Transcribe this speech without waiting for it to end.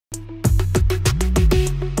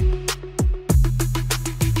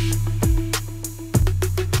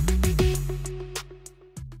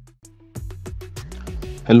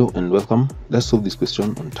Hello and welcome. Let's solve this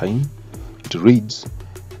question on time. It reads,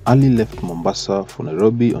 Ali left Mombasa for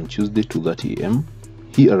Nairobi on Tuesday 2:30 am.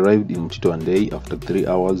 He arrived in Mtito Andei after 3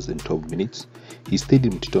 hours and 12 minutes. He stayed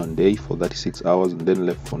in Mtito Andei for 36 hours and then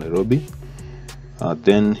left for Nairobi.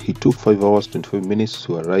 Then he took 5 hours 25 minutes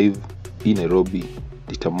to arrive in Nairobi.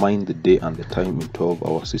 Determine the day and the time in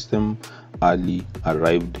 12-hour system Ali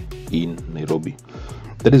arrived in Nairobi.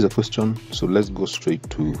 That is a question, so let's go straight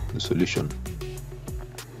to the solution.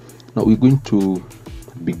 Now we're going to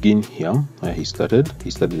begin here where he started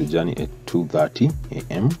the journey at 2:30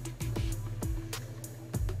 am.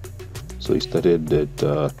 So he started at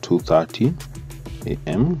 2:30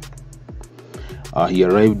 am. He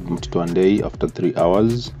arrived in Mtito Andei after 3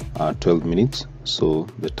 hours 12 minutes. So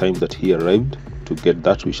the time that he arrived, to get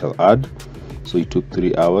that we shall add. So he took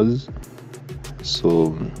 3 hours,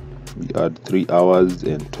 so we add 3 hours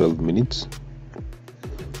and 12 minutes.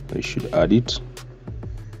 I should add it,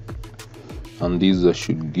 and these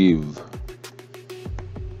should give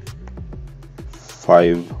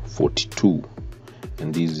 5:42,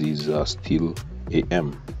 and this is still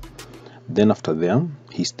am. Then after there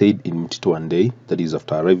he stayed in Mtito Andei, that is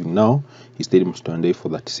after arriving now he stayed in Mtito Andei for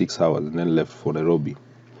 36 hours and then left for Nairobi.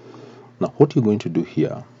 Now what you're going to do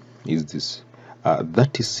here is this: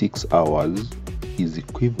 36 hours is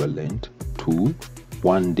equivalent to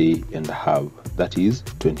 1 day and a half, that is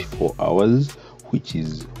 24 hours, which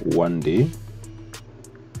is 1 day,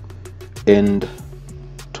 and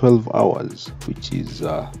 12 hours, which is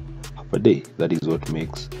half a day. That is what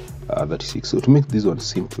makes 36. So to make this one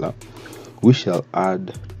simpler, we shall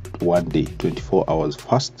add 1 day, 24 hours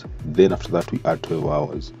first, then after that we add 12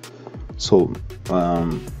 hours. So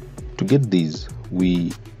to get these,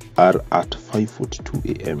 we are at 5:42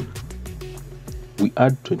 am. We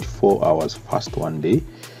add 24 hours first 1 day.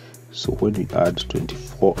 So when we add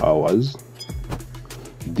 24 hours,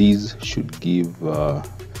 these should give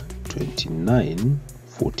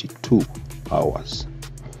 29:42 hours.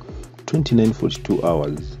 29:42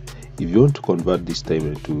 hours. If you want to convert this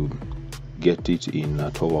time to get it in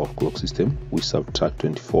a 12-hour clock system, we subtract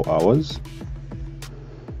 24 hours,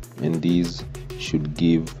 and these should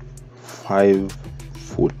give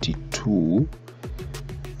 5:42,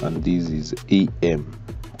 and this is am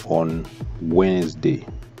on Wednesday,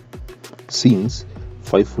 since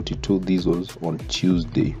 5:42 this was on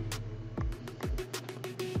Tuesday.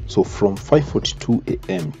 So from 5:42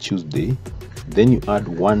 am Tuesday, then you add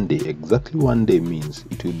 1 day. Exactly 1 day means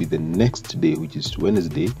it will be the next day, which is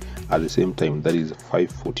Wednesday, at the same time, that is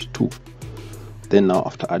 5:42. Then now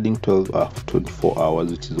after adding 24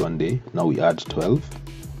 hours, which is 1 day, now we add 12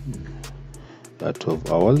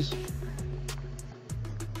 hours.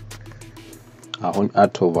 When we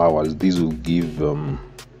add 12 hours, this will give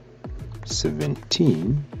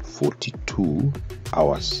 17:42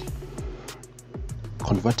 hours.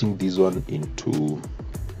 Converting this one into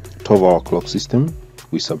 12-hour clock system,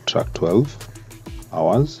 we subtract 12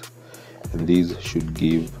 hours, and these should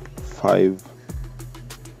give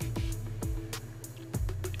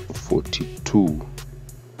 5:42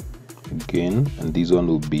 again, and this one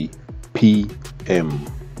will be PM.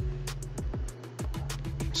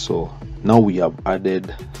 So now we have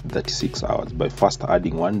added 36 hours by first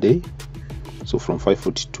adding 1 day. So from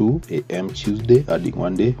 5:42 am Tuesday, adding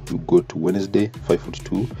 1 day, we go to Wednesday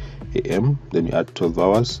 5:42 am, then you add 12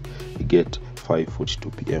 hours, you get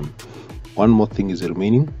 5:42 p.m. One more thing is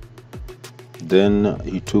remaining. Then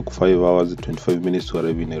he took 5 hours and 25 minutes to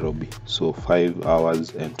arrive in Nairobi, so 5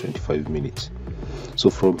 hours and 25 minutes. So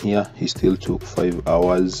from here he still took 5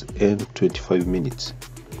 hours and 25 minutes.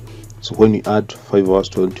 So when you add 5 hours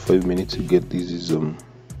 25 minutes, you get this is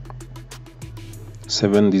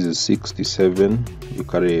 7, this is 67. You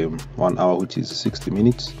carry 1 hour, which is 60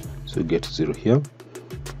 minutes, so you get 0 here,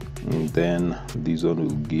 and then this one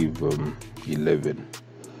will give 11.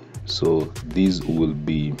 So these will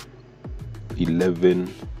be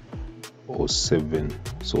 11:07.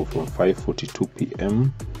 So from 5:42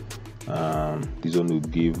 p.m. This one will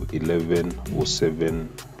give 11:07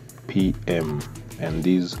 p.m. and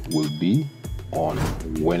these will be on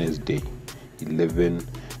Wednesday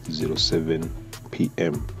 11:07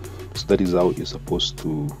 p.m. So that is how you're supposed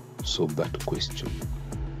to solve that question.